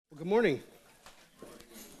Good morning.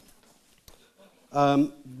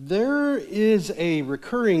 There is a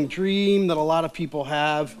recurring dream that a lot of people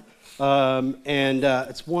have, and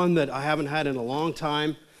it's one that I haven't had in a long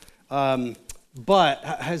time. But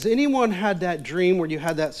has anyone had that dream where you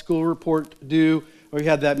had that school report due, or you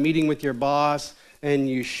had that meeting with your boss, and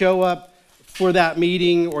you show up for that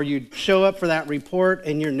meeting, or you show up for that report,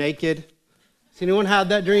 and you're naked? Has anyone had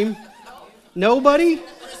that dream? Nobody?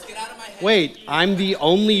 Wait, I'm the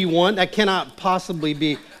only one? That cannot possibly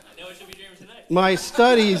be. I know it should be dreaming tonight. My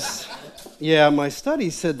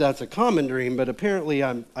studies said that's a common dream, but apparently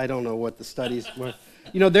I don't know what the studies were.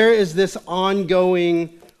 You know, there is this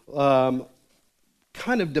ongoing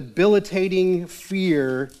kind of debilitating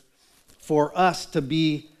fear for us to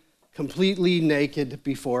be completely naked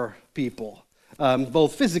before people,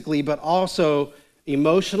 both physically but also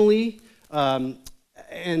emotionally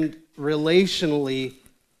and relationally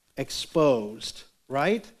exposed,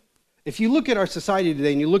 right? If you look at our society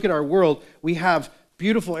today and you look at our world, we have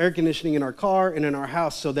beautiful air conditioning in our car and in our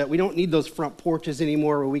house so that we don't need those front porches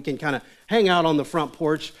anymore where we can kind of hang out on the front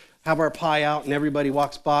porch, have our pie out, and everybody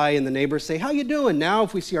walks by and the neighbors say, "How you doing?" Now,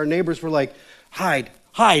 if we see our neighbors, we're like, hide,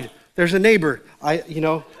 there's a neighbor.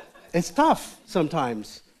 It's tough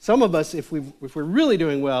sometimes. Some of us, if we're really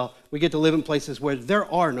doing well, we get to live in places where there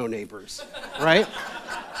are no neighbors, right?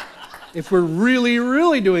 If we're really,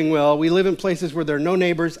 really doing well, we live in places where there are no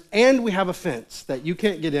neighbors and we have a fence that you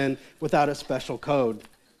can't get in without a special code.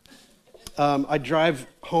 I drive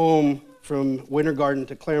home from Winter Garden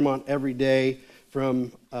to Claremont every day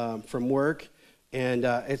from work, and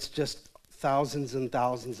it's just thousands and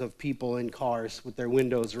thousands of people in cars with their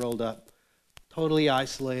windows rolled up, totally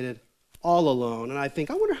isolated, all alone. And I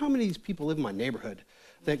think, I wonder how many of these people live in my neighborhood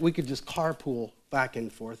that we could just carpool back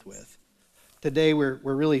and forth with. Today, we're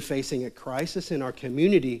really facing a crisis in our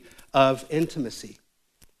community of intimacy.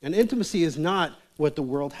 And intimacy is not what the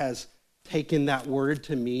world has taken that word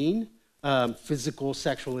to mean, physical,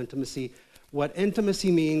 sexual intimacy. What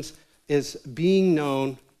intimacy means is being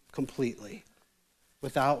known completely,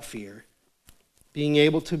 without fear. Being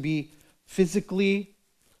able to be physically,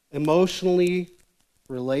 emotionally,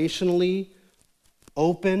 relationally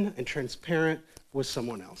open and transparent with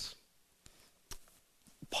someone else.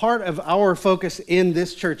 Part of our focus in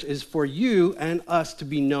this church is for you and us to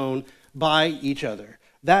be known by each other.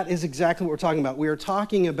 That is exactly what we're talking about. We are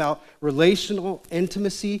talking about relational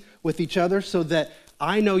intimacy with each other so that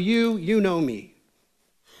I know you, you know me.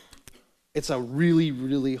 It's a really,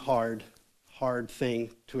 really hard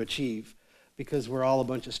thing to achieve because we're all a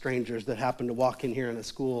bunch of strangers that happen to walk in here in a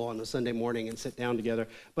school on a Sunday morning and sit down together.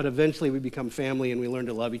 But eventually we become family and we learn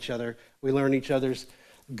to love each other. We learn each other's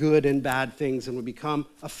good and bad things, and we become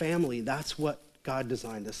a family. That's what God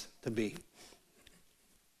designed us to be.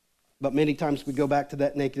 But many times we go back to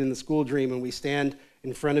that naked in the school dream and we stand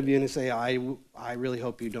in front of you and say, I really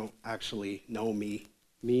hope you don't actually know me.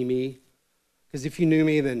 Because if you knew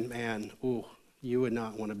me, then man, you would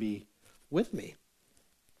not want to be with me.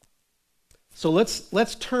 So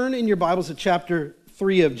let's turn in your Bibles to chapter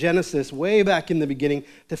 3 of Genesis, way back in the beginning,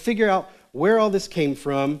 to figure out where all this came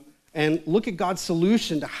from and look at God's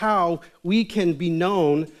solution to how we can be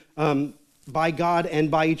known by God and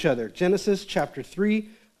by each other. Genesis chapter 3,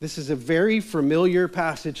 this is a very familiar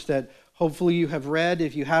passage that hopefully you have read.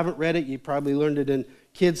 If you haven't read it, you probably learned it in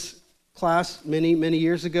kids' class many, many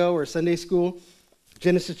years ago or Sunday school.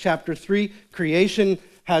 Genesis chapter 3, creation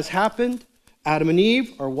has happened. Adam and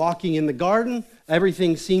Eve are walking in the garden.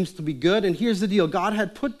 Everything seems to be good. And here's the deal. God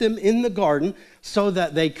had put them in the garden so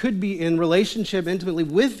that they could be in relationship intimately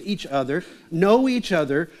with each other, know each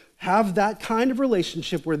other, have that kind of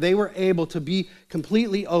relationship where they were able to be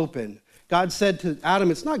completely open. God said to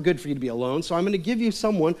Adam, it's not good for you to be alone, so I'm going to give you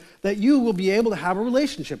someone that you will be able to have a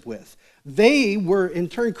relationship with. They were in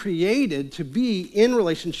turn created to be in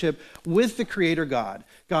relationship with the Creator God.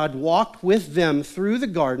 God walked with them through the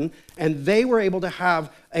garden, and they were able to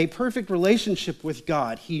have a perfect relationship with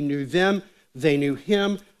God. He knew them, they knew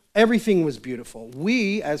him. Everything was beautiful.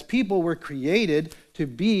 We, as people, were created to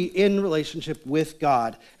be in relationship with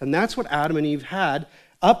God. And that's what Adam and Eve had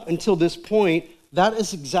up until this point. That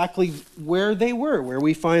is exactly where they were, where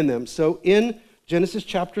we find them. So in Genesis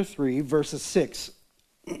chapter 3, verses 6,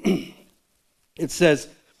 it says,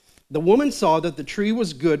 "The woman saw that the tree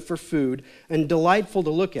was good for food and delightful to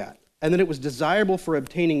look at, and that it was desirable for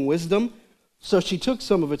obtaining wisdom. So she took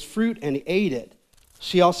some of its fruit and ate it.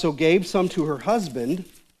 She also gave some to her husband,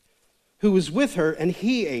 who was with her, and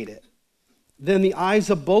he ate it. Then the eyes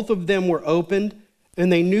of both of them were opened,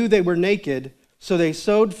 and they knew they were naked, So they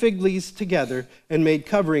sewed fig leaves together and made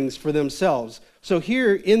coverings for themselves. So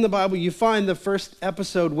here in the Bible, you find the first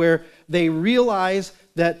episode where they realize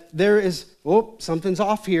that there is, something's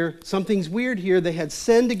off here. Something's weird here. They had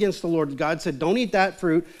sinned against the Lord. God said, don't eat that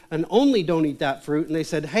fruit, and only don't eat that fruit. And they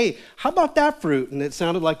said, hey, how about that fruit? And it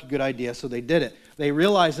sounded like a good idea, so they did it. They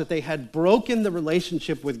realized that they had broken the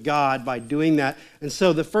relationship with God by doing that. And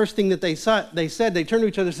so the first thing that they said, they turned to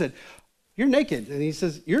each other and said, you're naked. And he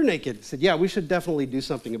says, you're naked. He said, yeah, we should definitely do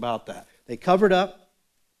something about that. They covered up.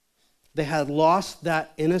 They had lost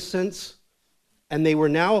that innocence, and they were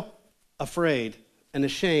now afraid and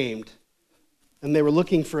ashamed, and they were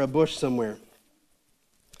looking for a bush somewhere.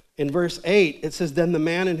 In verse 8, it says, then the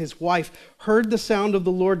man and his wife heard the sound of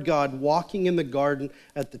the Lord God walking in the garden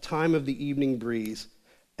at the time of the evening breeze,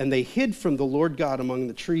 and they hid from the Lord God among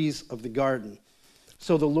the trees of the garden.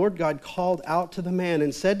 So the Lord God called out to the man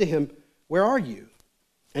and said to him, where are you?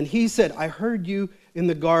 And he said, I heard you in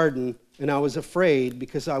the garden, and I was afraid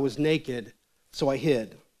because I was naked, so I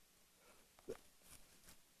hid.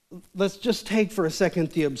 Let's just take for a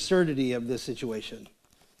second the absurdity of this situation.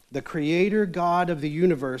 The creator God of the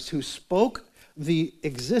universe, who spoke the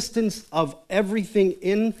existence of everything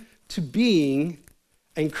into being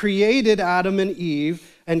and created Adam and Eve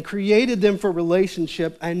and created them for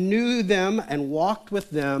relationship and knew them and walked with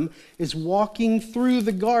them, is walking through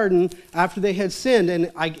the garden after they had sinned.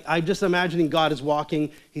 And I'm just imagining God is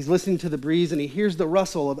walking, he's listening to the breeze, and he hears the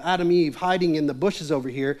rustle of Adam and Eve hiding in the bushes over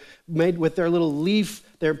here, made with their little leaf,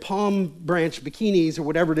 their palm branch bikinis or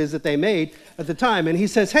whatever it is that they made at the time. And he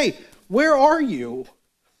says, hey, where are you?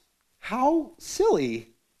 How silly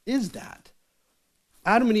is that?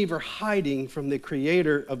 Adam and Eve are hiding from the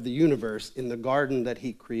creator of the universe in the garden that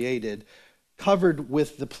he created, covered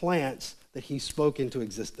with the plants that he spoke into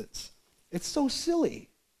existence. It's so silly.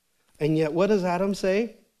 And yet, what does Adam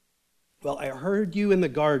say? Well, I heard you in the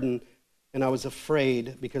garden, and I was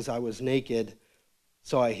afraid because I was naked,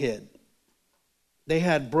 so I hid. They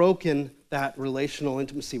had broken that relational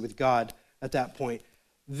intimacy with God at that point.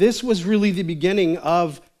 This was really the beginning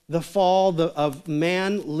of the fall of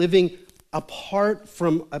man living apart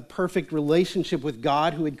from a perfect relationship with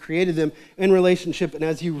God who had created them in relationship. And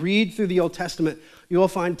as you read through the Old Testament, you will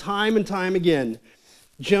find time and time again,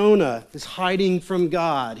 Jonah is hiding from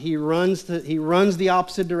God. He runs the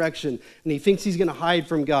opposite direction, and he thinks he's going to hide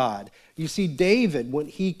from God. You see David, when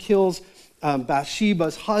he kills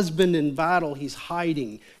Bathsheba's husband in battle, he's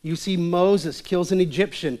hiding. You see Moses kills an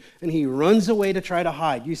Egyptian, and he runs away to try to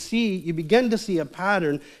hide. You begin to see a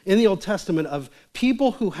pattern in the Old Testament of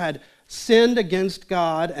people who had sinned against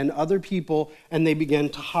God and other people, and they began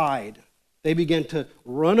to hide. They began to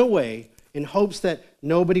run away in hopes that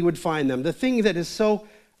nobody would find them. The thing that is so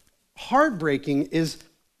heartbreaking is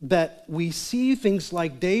that we see things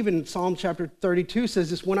like David in Psalm chapter 32 says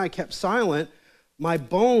this, when I kept silent, my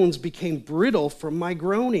bones became brittle from my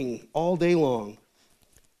groaning all day long.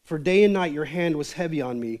 For day and night your hand was heavy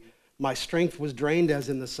on me. My strength was drained as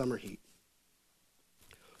in the summer heat.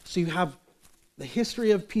 So you have the history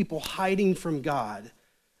of people hiding from God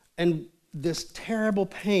and this terrible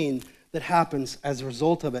pain that happens as a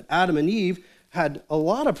result of it. Adam and Eve had a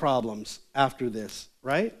lot of problems after this,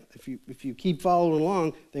 right? If you keep following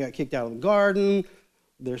along, they got kicked out of the garden,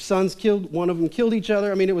 their sons killed, one of them killed each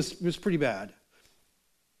other. I mean, it was pretty bad.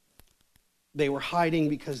 They were hiding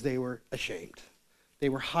because they were ashamed. They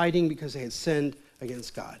were hiding because they had sinned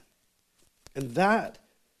against God. And that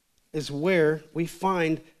is where we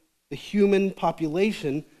find the human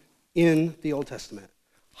population in the Old Testament,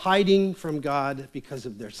 hiding from God because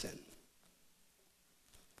of their sin.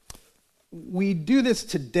 We do this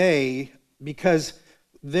today because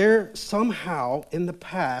there somehow in the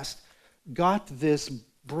past got this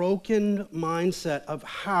broken mindset of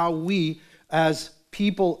how we as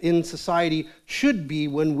people in society should be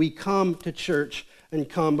when we come to church and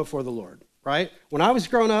come before the Lord, right? When I was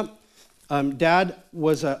growing up, Dad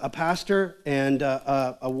was a pastor and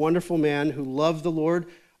a wonderful man who loved the Lord,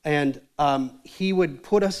 and he would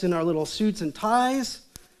put us in our little suits and ties,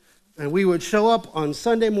 and we would show up on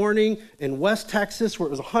Sunday morning in West Texas where it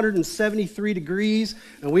was 173 degrees,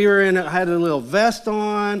 and I had a little vest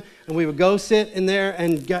on, and we would go sit in there,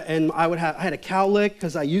 and I had a cowlick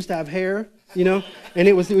because I used to have hair, you know, and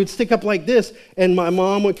it would stick up like this, and my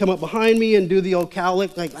mom would come up behind me and do the old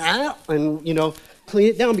cowlick like, and, you know, clean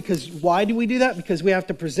it down. Because why do we do that? Because we have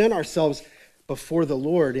to present ourselves before the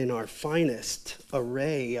Lord in our finest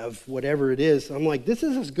array of whatever it is. I'm like, this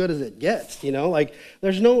is as good as it gets, you know, like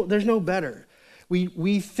there's no better.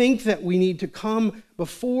 We think that we need to come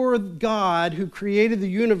before God who created the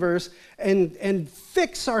universe and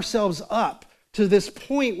fix ourselves up to this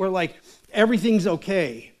point where like everything's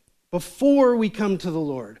okay before we come to the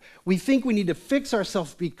Lord. We think we need to fix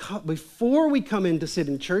ourselves before we come in to sit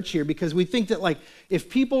in church here, because we think that, like, if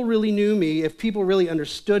people really knew me, if people really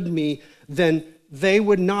understood me, then they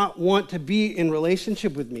would not want to be in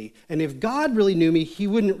relationship with me. And if God really knew me, he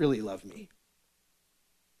wouldn't really love me.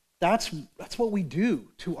 That's what we do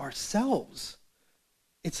to ourselves.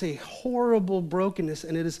 It's a horrible brokenness,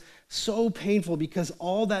 and it is so painful because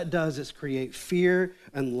all that does is create fear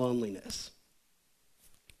and loneliness.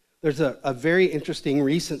 There's a very interesting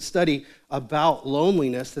recent study about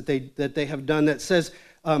loneliness that they have done that says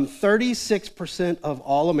 36% of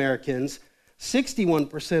all Americans,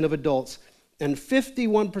 61% of adults, and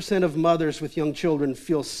 51% of mothers with young children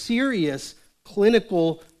feel serious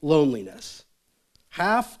clinical loneliness.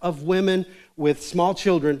 Half of women with small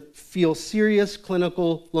children feel serious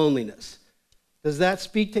clinical loneliness. Does that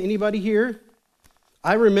speak to anybody here?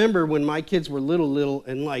 I remember when my kids were little,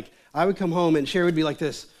 and like I would come home and Sherry would be like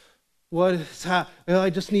this, I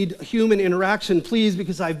just need human interaction, please,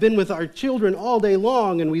 because I've been with our children all day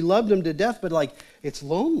long and we loved them to death, but like, it's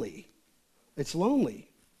lonely. It's lonely.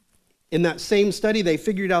 In that same study, they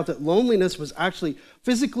figured out that loneliness was actually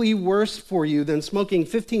physically worse for you than smoking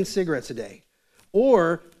 15 cigarettes a day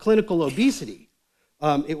or clinical obesity.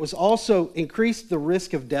 It was also increased the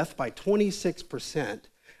risk of death by 26%,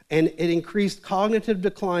 and it increased cognitive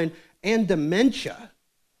decline and dementia.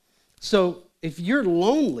 So if you're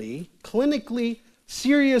lonely, clinically,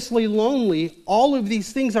 seriously lonely, all of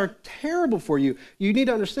these things are terrible for you. You need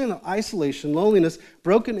to understand that isolation, loneliness,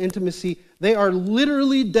 broken intimacy, they are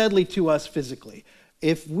literally deadly to us physically.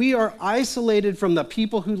 If we are isolated from the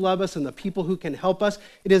people who love us and the people who can help us,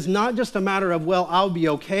 it is not just a matter of, well, I'll be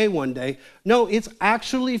okay one day. No, it's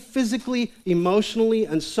actually physically, emotionally,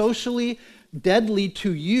 and socially deadly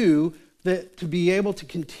to you that to be able to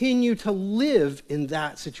continue to live in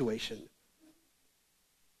that situation.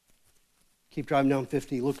 Keep driving down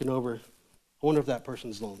 50, looking over. I wonder if that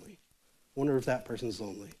person's lonely. I wonder if that person's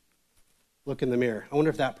lonely. Look in the mirror. I wonder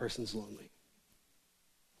if that person's lonely.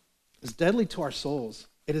 It's deadly to our souls.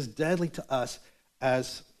 It is deadly to us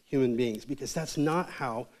as human beings because that's not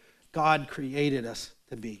how God created us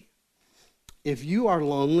to be. If you are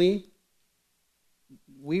lonely,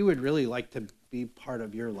 we would really like to be part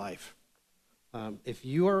of your life. If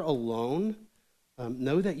you are alone,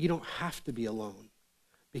 know that you don't have to be alone,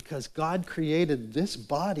 because God created this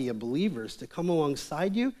body of believers to come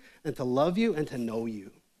alongside you and to love you and to know you.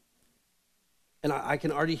 And I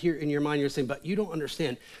can already hear in your mind, you're saying, but you don't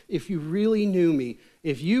understand. If you really knew me,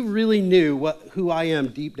 if you really knew who I am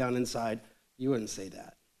deep down inside, you wouldn't say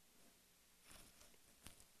that.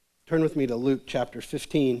 Turn with me to Luke chapter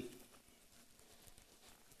 15.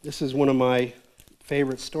 This is one of my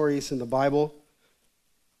favorite stories in the Bible.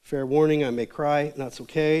 Fair warning, I may cry, and that's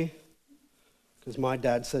okay, because my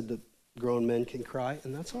dad said that grown men can cry,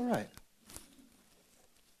 and that's all right.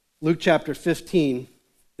 Luke chapter 15.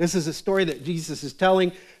 This is a story that Jesus is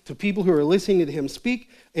telling to people who are listening to him speak,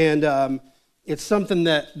 and it's something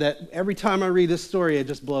that every time I read this story, it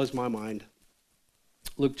just blows my mind.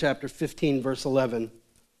 Luke chapter 15, verse 11.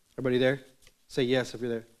 Everybody there? Say yes if you're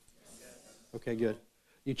there. Yes. Okay, good.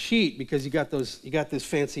 You cheat because you got these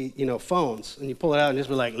fancy, phones, and you pull it out and just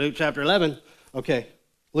be like, Luke chapter 11. Okay,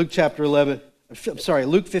 Luke chapter 11.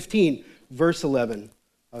 Luke 15, verse 11.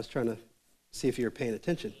 I was trying to see if you were paying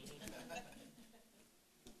attention.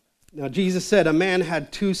 Now, Jesus said, a man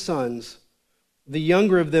had 2 sons. The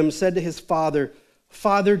younger of them said to his father,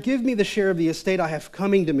 Father, give me the share of the estate I have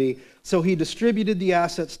coming to me. So he distributed the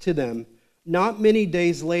assets to them. Not many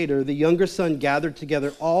days later, the younger son gathered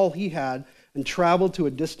together all he had and traveled to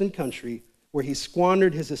a distant country where he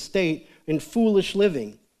squandered his estate in foolish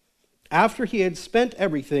living. After he had spent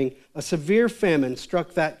everything, a severe famine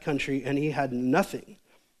struck that country, and he had nothing.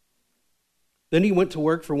 Then he went to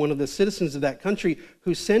work for one of the citizens of that country,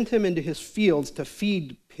 who sent him into his fields to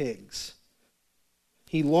feed pigs.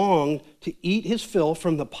 He longed to eat his fill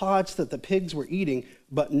from the pods that the pigs were eating,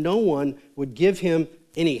 but no one would give him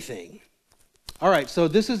anything. All right, so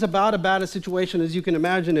this is about as bad a situation as you can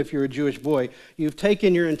imagine if you're a Jewish boy. You've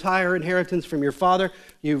taken your entire inheritance from your father,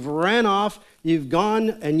 you've ran off, you've gone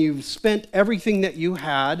and you've spent everything that you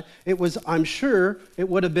had. I'm sure it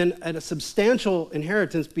would have been a substantial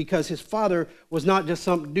inheritance because his father was not just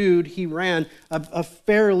some dude. He ran a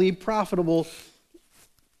fairly profitable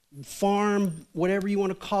farm, whatever you want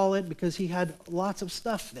to call it, because he had lots of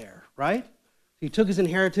stuff there, right? He took his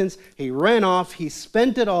inheritance, he ran off, he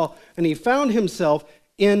spent it all, and he found himself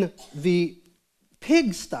in the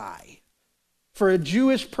pigsty. For a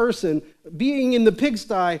Jewish person, being in the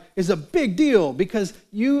pigsty is a big deal because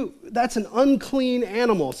that's an unclean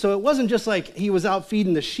animal. So it wasn't just like he was out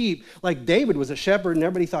feeding the sheep, like David was a shepherd and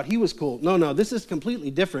everybody thought he was cool. No, this is completely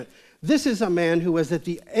different. This is a man who was at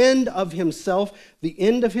the end of himself, the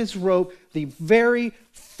end of his rope, the very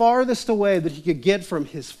farthest away that he could get from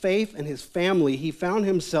his faith and his family. He found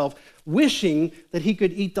himself wishing that he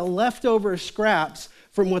could eat the leftover scraps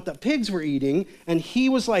from what the pigs were eating, and he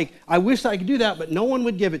was like, I wish I could do that, but no one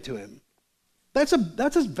would give it to him. That's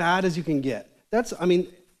as bad as you can get. That's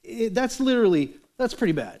pretty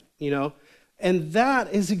bad, you know? And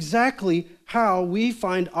that is exactly how we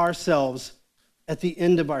find ourselves at the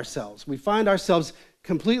end of ourselves. We find ourselves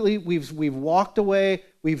completely, we've walked away,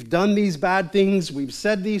 we've done these bad things, we've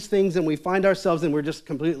said these things, and we find ourselves and we're just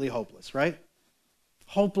completely hopeless, right?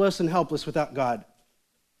 Hopeless and helpless without God.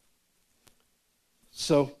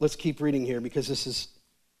 So let's keep reading here because this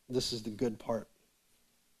is the good part.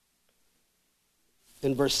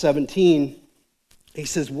 In verse 17, he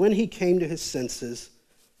says, when he came to his senses,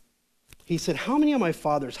 he said, how many of my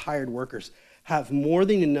father's hired workers have more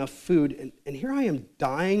than enough food? And here I am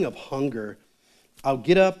dying of hunger. I'll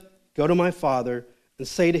get up, go to my father, and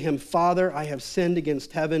say to him, Father, I have sinned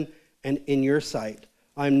against heaven and in your sight.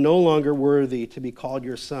 I am no longer worthy to be called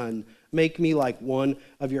your son. Make me like one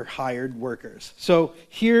of your hired workers. So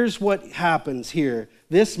here's what happens here.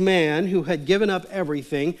 This man who had given up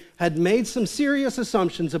everything had made some serious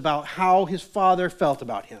assumptions about how his father felt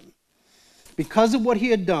about him. Because of what he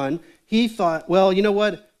had done, he thought, well, you know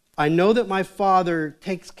what? I know that my father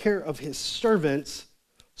takes care of his servants,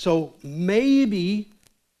 so maybe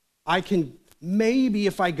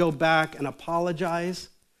if I go back and apologize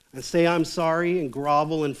and say I'm sorry and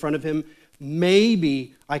grovel in front of him,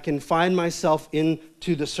 maybe I can find myself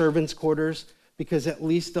into the servants' quarters because at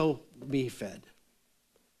least they'll be fed.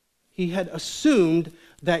 He had assumed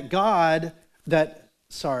that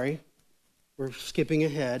we're skipping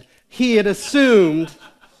ahead. He had assumed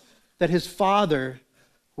that his father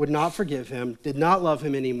would not forgive him, did not love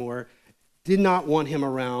him anymore, did not want him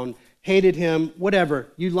around, hated him, whatever.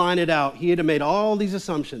 You line it out. He had made all these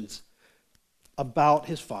assumptions about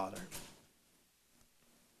his father.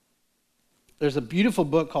 There's a beautiful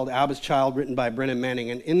book called Abba's Child written by Brennan Manning,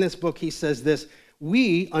 and in this book he says this,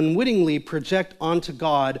 we unwittingly project onto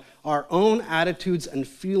God our own attitudes and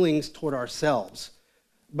feelings toward ourselves,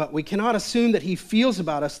 but we cannot assume that he feels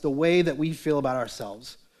about us the way that we feel about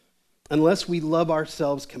ourselves unless we love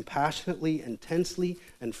ourselves compassionately, intensely,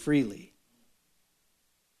 and freely.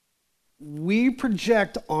 We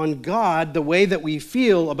project on God the way that we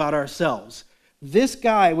feel about ourselves. This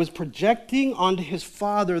guy was projecting onto his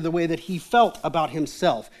father the way that he felt about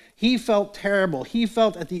himself. He felt terrible. He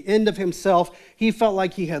felt at the end of himself. He felt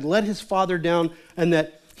like he had let his father down and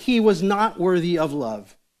that he was not worthy of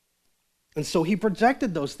love. And so he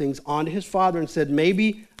projected those things onto his father and said,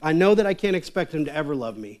 maybe, I know that I can't expect him to ever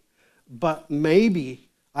love me, but maybe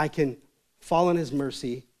I can fall on his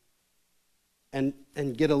mercy and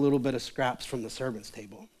get a little bit of scraps from the servants'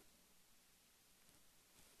 table.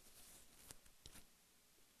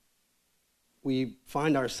 We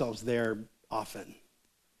find ourselves there often.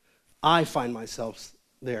 I find myself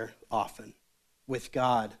there often with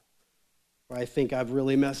God, where I think I've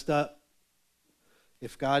really messed up.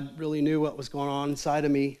 If God really knew what was going on inside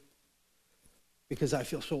of me, because I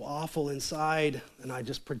feel so awful inside, and I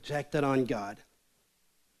just project that on God.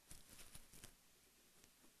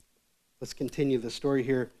 Let's continue the story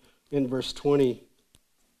here in verse 20.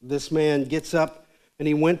 This man gets up, and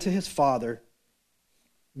he went to his father.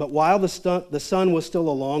 But while the son was still a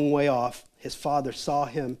long way off, his father saw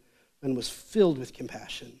him and was filled with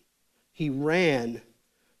compassion. He ran,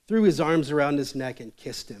 threw his arms around his neck, and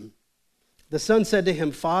kissed him. The son said to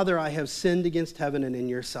him, Father, I have sinned against heaven and in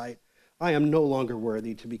your sight. I am no longer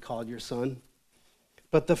worthy to be called your son.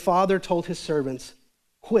 But the father told his servants,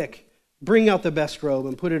 quick, bring out the best robe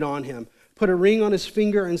and put it on him. Put a ring on his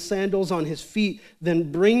finger and sandals on his feet.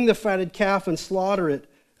 Then bring the fatted calf and slaughter it,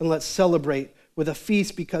 and let's celebrate with a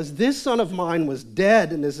feast, because this son of mine was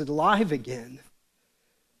dead and is alive again.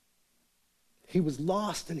 He was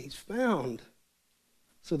lost and he's found.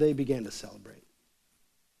 So they began to celebrate.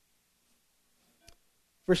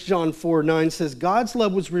 1 John 4:9 says, God's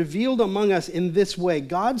love was revealed among us in this way.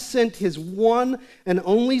 God sent his one and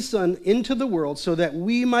only Son into the world so that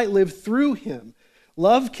we might live through him.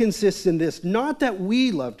 Love consists in this, not that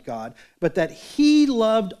we loved God, but that he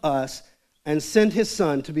loved us and sent his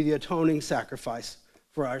Son to be the atoning sacrifice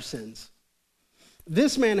for our sins.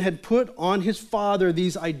 This man had put on his father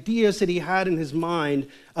these ideas that he had in his mind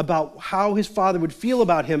about how his father would feel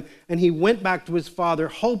about him, and he went back to his father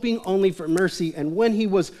hoping only for mercy. And when he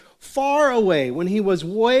was far away, when he was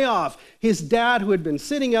way off, his dad, who had been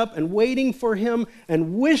sitting up and waiting for him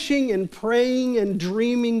and wishing and praying and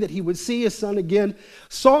dreaming that he would see his son again,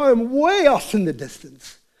 saw him way off in the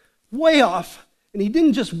distance, way off. And he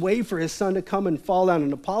didn't just wait for his son to come and fall down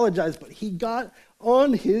and apologize, but he got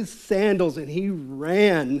on his sandals and he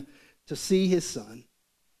ran to see his son.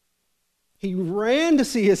 He ran to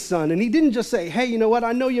see his son, and he didn't just say, hey, you know what?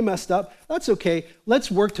 I know you messed up. That's okay.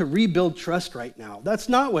 Let's work to rebuild trust right now. That's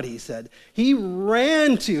not what he said. He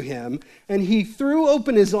ran to him, and he threw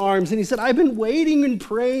open his arms, and he said, I've been waiting and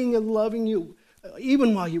praying and loving you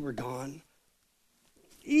even while you were gone.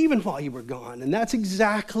 Even while you were gone. And that's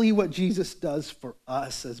exactly what Jesus does for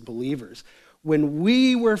us as believers. When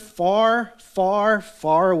we were far, far,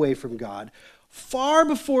 far away from God, far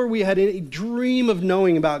before we had any dream of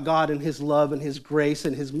knowing about God and his love and his grace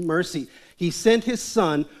and his mercy, he sent his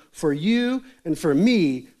son for you and for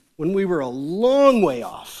me when we were a long way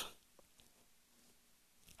off.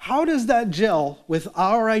 How does that gel with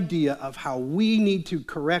our idea of how we need to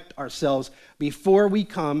correct ourselves before we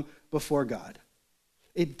come before God?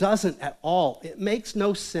 It doesn't at all. It makes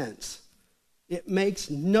no sense. It makes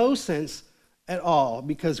no sense at all,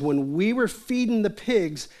 because when we were feeding the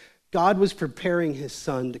pigs, God was preparing his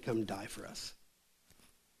son to come die for us.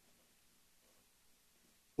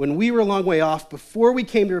 When we were a long way off, before we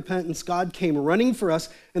came to repentance, God came running for us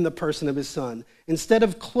in the person of his son. Instead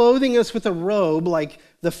of clothing us with a robe like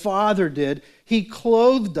the Father did, he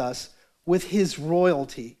clothed us with his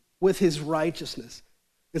royalty, with his righteousness.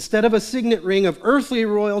 Instead of a signet ring of earthly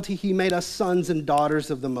royalty, he made us sons and daughters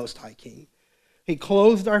of the Most High King. He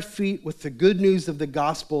clothed our feet with the good news of the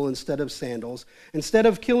gospel instead of sandals. Instead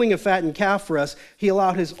of killing a fattened calf for us, he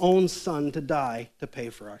allowed his own son to die to pay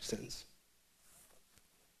for our sins.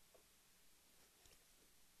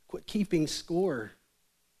 Quit keeping score.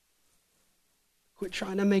 Quit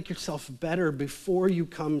trying to make yourself better before you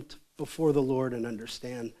come before the Lord and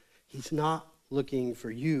understand he's not looking for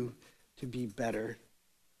you to be better.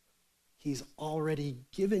 He's already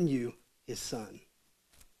given you his son.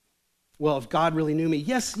 Well, if God really knew me,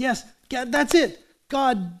 yes, God, that's it.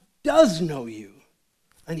 God does know you,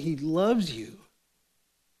 and he loves you.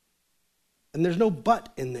 And there's no but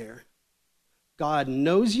in there. God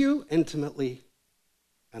knows you intimately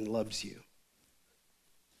and loves you.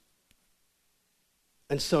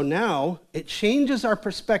 And so now it changes our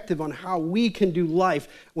perspective on how we can do life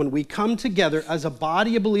when we come together as a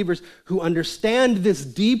body of believers who understand this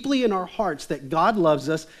deeply in our hearts, that God loves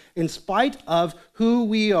us in spite of who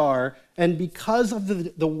we are. And because of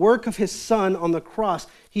the work of his son on the cross,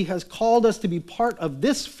 he has called us to be part of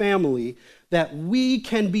this family, that we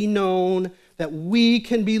can be known, that we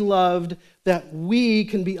can be loved, that we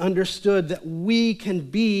can be understood, that we can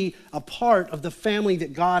be a part of the family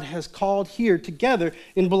that God has called here together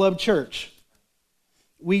in Beloved Church.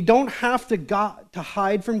 We don't have to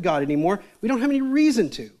hide from God anymore. We don't have any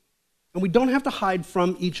reason to. And we don't have to hide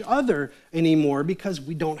from each other anymore because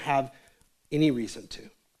we don't have any reason to.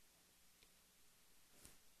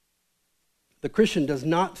 The Christian does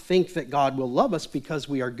not think that God will love us because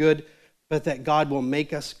we are good, but that God will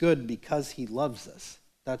make us good because he loves us.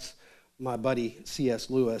 That's my buddy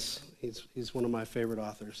C.S. Lewis. He's one of my favorite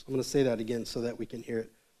authors. I'm going to say that again so that we can hear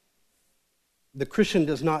it. The Christian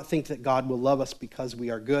does not think that God will love us because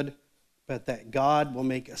we are good, but that God will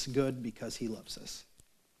make us good because he loves us.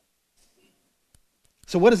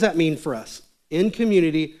 So what does that mean for us? In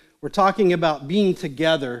community, we're talking about being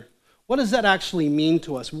together. What does that actually mean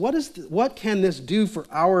to us? What can this do for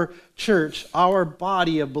our church, our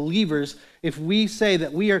body of believers, if we say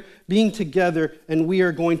that we are being together and we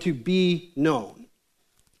are going to be known?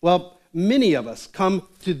 Well, many of us come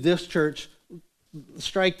to this church,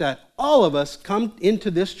 strike that, all of us come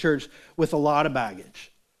into this church with a lot of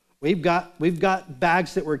baggage. We've got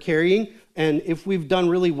bags that we're carrying, and if we've done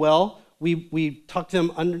really well, we tuck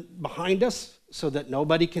them behind us so that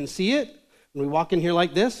nobody can see it. And we walk in here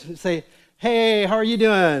like this and say, hey, how are you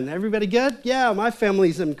doing? Everybody good? Yeah, my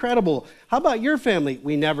family's incredible. How about your family?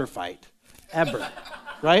 We never fight, ever,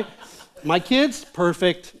 right? My kids,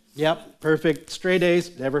 perfect. Yep, perfect. Straight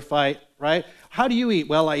A's, never fight, right? How do you eat?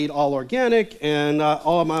 Well, I eat all organic, and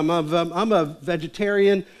I'm a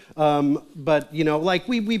vegetarian. But, like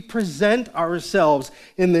we present ourselves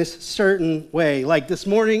in this certain way. Like this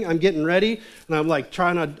morning, I'm getting ready, and I'm like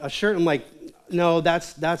trying a shirt. I'm like, no,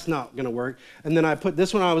 that's not going to work. And then I put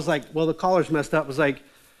this one, I was like, well, the collar's messed up. I was like,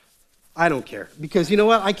 I don't care, because you know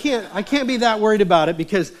what? I can't be that worried about it,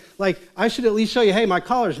 because like I should at least show you, hey, my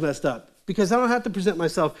collar's messed up, because I don't have to present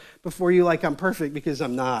myself before you like I'm perfect, because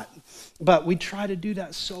I'm not. But we try to do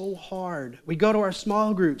that so hard. We go to our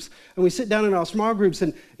small groups and we sit down in our small groups,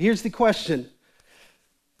 and here's the question: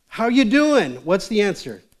 how you doing? What's the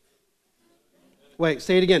answer? Wait,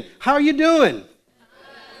 say it again. How are you doing?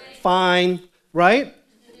 Fine, right?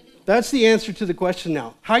 That's the answer to the question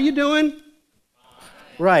now. How you doing?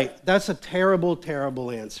 Right. That's a terrible,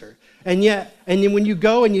 terrible answer. And then when you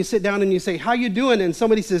go and you sit down and you say, how you doing? And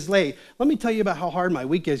somebody says, let me tell you about how hard my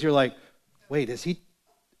week is. You're like, wait, is he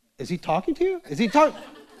talking to you? Is he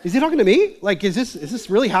talking to me? Like, is this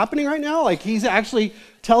really happening right now? Like, he's actually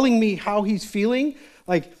telling me how he's feeling?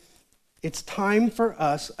 Like, it's time for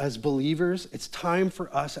us as believers, it's time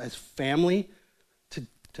for us as family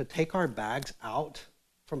to take our bags out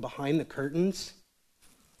from behind the curtains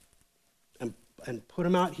and put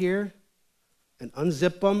them out here and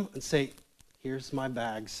unzip them and say, here's my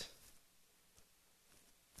bags.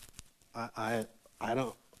 I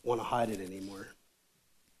don't want to hide it anymore.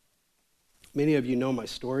 Many of you know my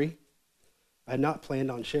story. I had not planned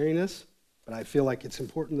on sharing this, but I feel like it's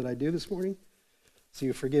important that I do this morning. So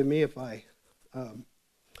you forgive me if I... I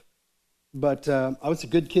was a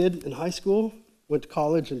good kid in high school, went to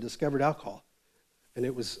college and discovered alcohol. And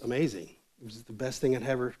it was amazing. It was the best thing I'd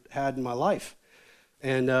ever had in my life.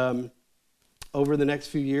 And over the next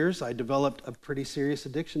few years, I developed a pretty serious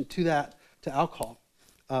addiction to alcohol.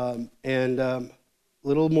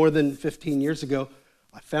 Little more than 15 years ago,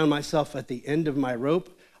 I found myself at the end of my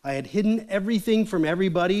rope. I had hidden everything from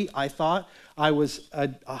everybody. I thought I was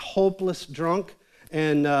a hopeless drunk,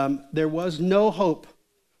 and there was no hope.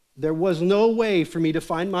 There was no way for me to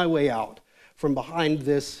find my way out from behind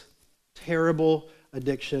this terrible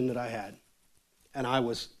addiction that I had. And I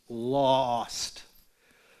was lost.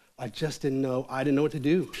 I just didn't know. I didn't know what to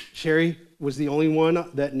do. Sherry was the only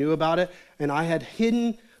one that knew about it, and I had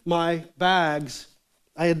hidden my bags.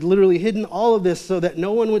 I had literally hidden all of this so that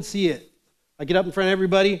no one would see it. I get up in front of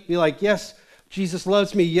everybody, be like, yes, Jesus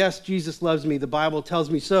loves me. Yes, Jesus loves me. The Bible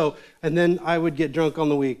tells me so. And then I would get drunk on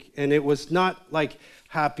the week. And it was not like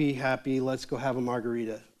happy, let's go have a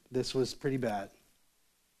margarita. This was pretty bad.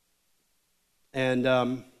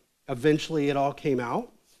 And eventually it all came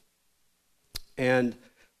out. And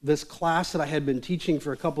this class that I had been teaching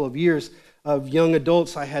for a couple of years of young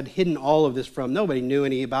adults, I had hidden all of this from. Nobody knew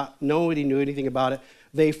anything about it.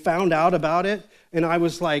 They found out about it, and I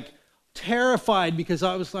was like terrified, because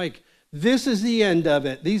I was like, this is the end of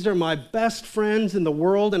it. These are my best friends in the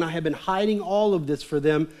world, and I have been hiding all of this for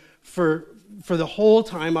them for the whole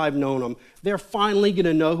time I've known them. They're finally going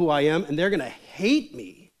to know who I am, and they're going to hate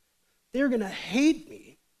me. They're going to hate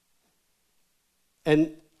me.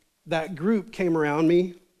 And that group came around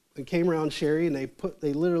me and came around Sherry, and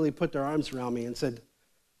they literally put their arms around me and said,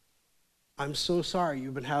 I'm so sorry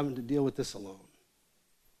you've been having to deal with this alone.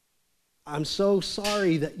 I'm so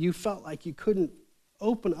sorry that you felt like you couldn't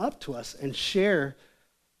open up to us and share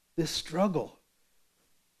this struggle.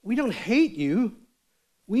 We don't hate you.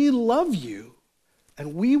 We love you,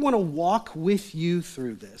 and we want to walk with you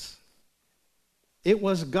through this. It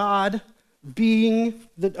was God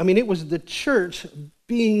it was the church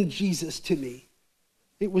being Jesus to me.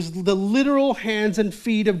 It was the literal hands and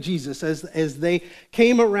feet of Jesus as they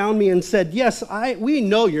came around me and said, yes, we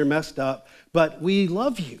know you're messed up, but we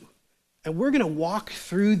love you, and we're going to walk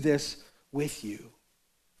through this with you.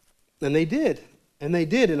 And they did.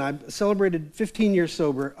 And I celebrated 15 years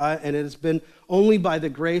sober, and it has been only by the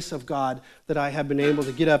grace of God that I have been able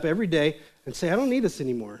to get up every day and say, I don't need this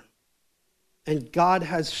anymore. And God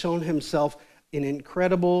has shown himself in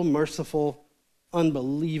incredible, merciful,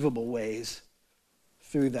 unbelievable ways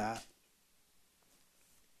through that.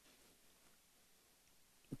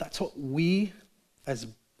 That's what we, as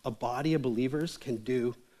a body of believers, can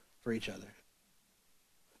do for each other.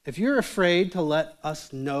 If you're afraid to let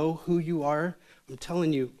us know who you are, I'm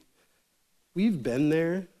telling you, we've been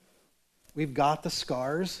there. We've got the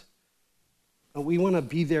scars, and we want to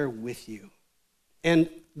be there with you. And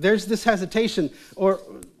there's this hesitation, or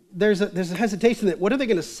there's a hesitation that, what are they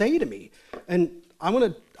going to say to me? And I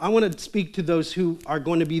want to speak to those who are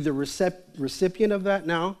going to be the recipient of that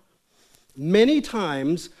now. Many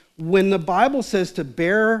times, when the Bible says to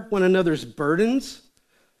bear one another's burdens,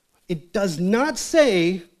 it does not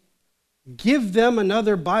say, give them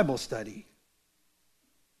another Bible study.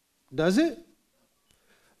 Does it?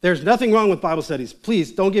 There's nothing wrong with Bible studies.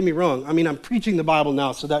 Please, don't get me wrong. I mean, I'm preaching the Bible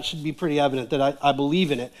now, so that should be pretty evident that I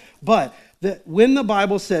believe in it. But when the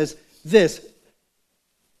Bible says this,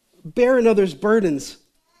 bear another's burdens,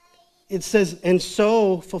 it says, and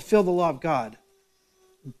so fulfill the law of God.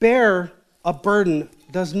 Bear a burden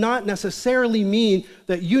does not necessarily mean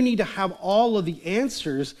that you need to have all of the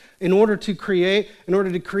answers in order to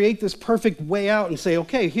create this perfect way out and say,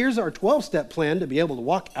 okay, here's our 12-step plan to be able to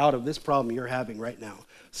walk out of this problem you're having right now.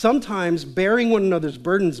 Sometimes bearing one another's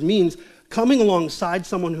burdens means coming alongside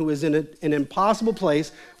someone who is in an impossible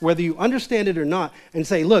place, whether you understand it or not, and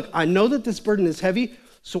say, look, I know that this burden is heavy,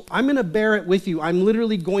 so I'm going to bear it with you. I'm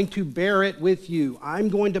literally going to bear it with you. I'm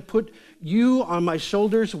going to put you on my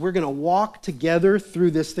shoulders. We're going to walk together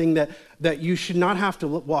through this thing that you should not have to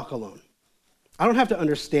walk alone. I don't have to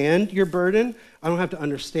understand your burden. I don't have to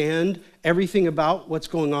understand everything about what's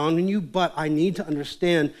going on in you, but I need to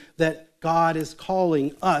understand that God is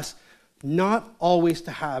calling us not always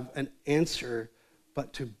to have an answer,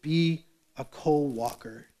 but to be a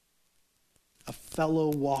co-walker, a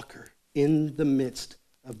fellow walker in the midst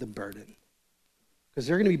of the burden. Because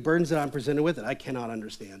there are going to be burdens that I'm presented with that I cannot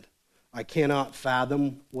understand. I cannot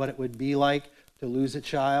fathom what it would be like to lose a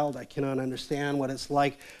child. I cannot understand what it's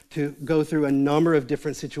like to go through a number of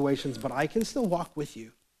different situations, but I can still walk with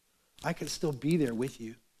you. I can still be there with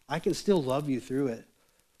you. I can still love you through it.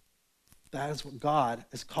 That is what God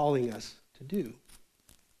is calling us to do,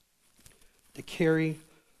 to carry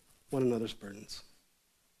one another's burdens.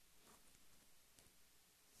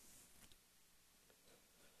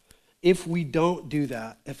 If we don't do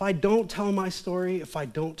that, if I don't tell my story, if I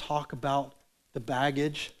don't talk about the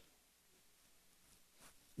baggage,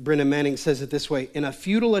 Brennan Manning says it this way: in a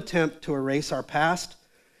futile attempt to erase our past,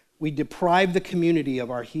 we deprive the community of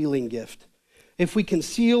our healing gift. If we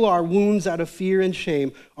conceal our wounds out of fear and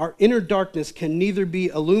shame, our inner darkness can neither be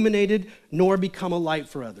illuminated nor become a light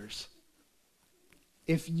for others.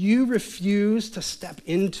 If you refuse to step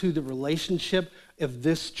into the relationship of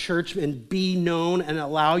this church and be known and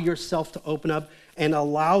allow yourself to open up and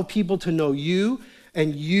allow people to know you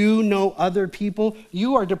and you know other people,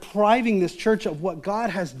 you are depriving this church of what God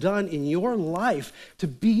has done in your life to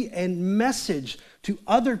be a message to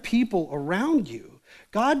other people around you.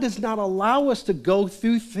 God does not allow us to go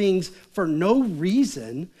through things for no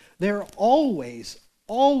reason. They're always,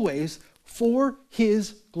 always for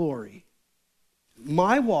His glory.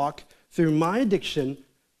 My walk through my addiction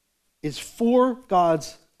is for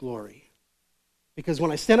God's glory. Because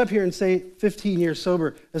when I stand up here and say 15 years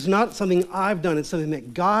sober, it's not something I've done, it's something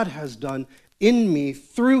that God has done in me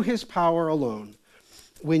through His power alone.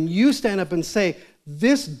 When you stand up and say,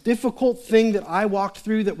 this difficult thing that I walked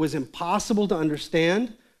through that was impossible to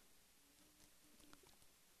understand,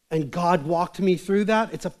 and God walked me through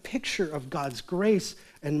that, it's a picture of God's grace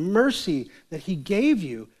and mercy that He gave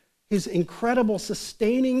you, His incredible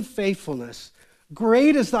sustaining faithfulness.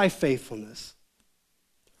 Great is thy faithfulness.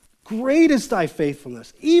 Great is thy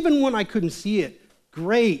faithfulness. Even when I couldn't see it,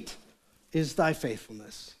 great is thy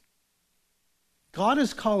faithfulness. God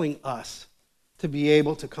is calling us to be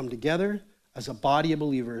able to come together as a body of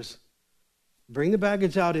believers, bring the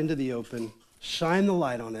baggage out into the open, shine the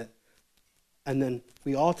light on it, and then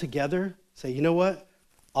we all together say, you know what?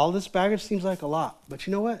 All this baggage seems like a lot, but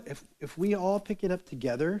you know what? If we all pick it up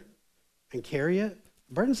together and carry it,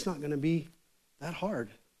 the burden's not going to be that hard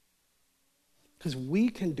because we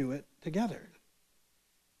can do it together.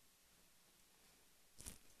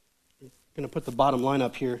 I'm going to put the bottom line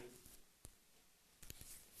up here.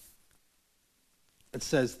 It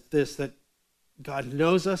says this, that God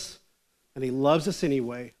knows us and He loves us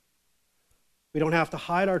anyway. We don't have to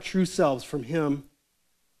hide our true selves from Him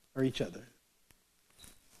or each other.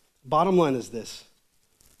 Bottom line is this: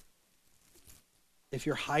 if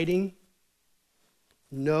you're hiding,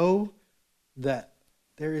 know that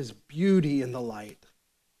there is beauty in the light.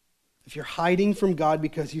 If you're hiding from God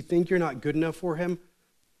because you think you're not good enough for Him,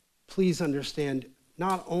 please understand,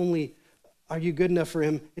 not only are you good enough for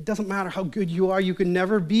Him, it doesn't matter how good you are, you can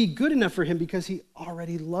never be good enough for Him because He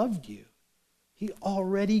already loved you. He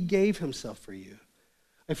already gave Himself for you.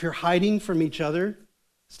 If you're hiding from each other,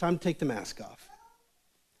 it's time to take the mask off.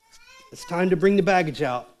 It's time to bring the baggage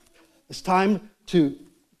out. It's time to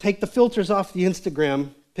take the filters off the Instagram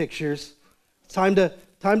pictures. It's time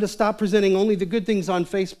to stop presenting only the good things on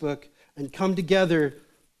Facebook and come together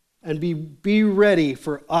and be ready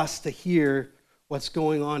for us to hear what's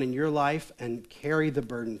going on in your life and carry the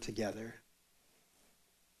burden together.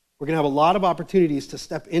 We're going to have a lot of opportunities to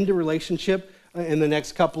step into relationship in the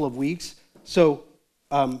next couple of weeks. So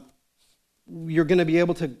you're going to be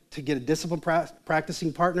able to get a discipline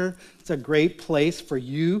practicing partner. It's a great place for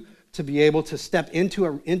you to be able to step into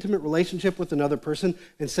an intimate relationship with another person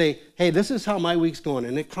and say, hey, this is how my week's going,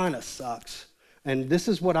 and it kind of sucks. And this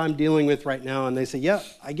is what I'm dealing with right now. And they say, yeah,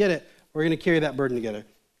 I get it. We're going to carry that burden together.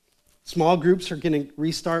 Small groups are going to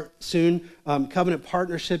restart soon. Covenant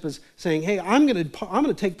Partnership is saying, hey, I'm going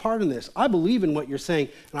to take part in this. I believe in what you're saying,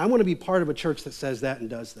 and I want to be part of a church that says that and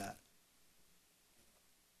does that.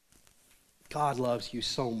 God loves you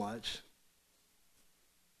so much.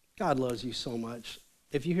 God loves you so much.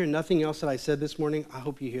 If you hear nothing else that I said this morning, I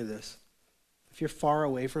hope you hear this. If you're far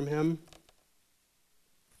away from him,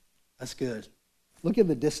 that's good. Look at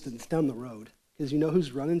the distance down the road, because you know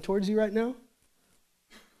who's running towards you right now?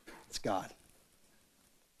 It's God.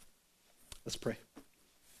 Let's pray.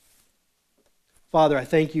 Father, I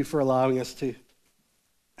thank you for allowing us to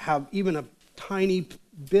have even a tiny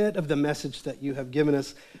bit of the message that you have given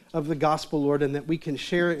us of the gospel, Lord, and that we can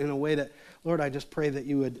share it in a way that, Lord, I just pray that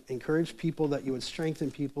you would encourage people, that you would strengthen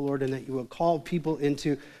people, Lord, and that you would call people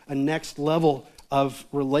into a next level of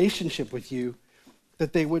relationship with you,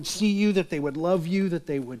 that they would see you, that they would love you, that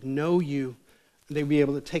they would know you, and they'd be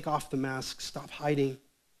able to take off the mask, stop hiding,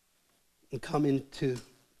 and come into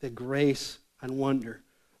the grace and wonder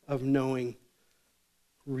of knowing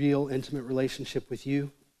real intimate relationship with you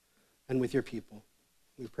and with your people.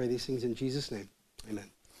 We pray these things in Jesus' name. Amen.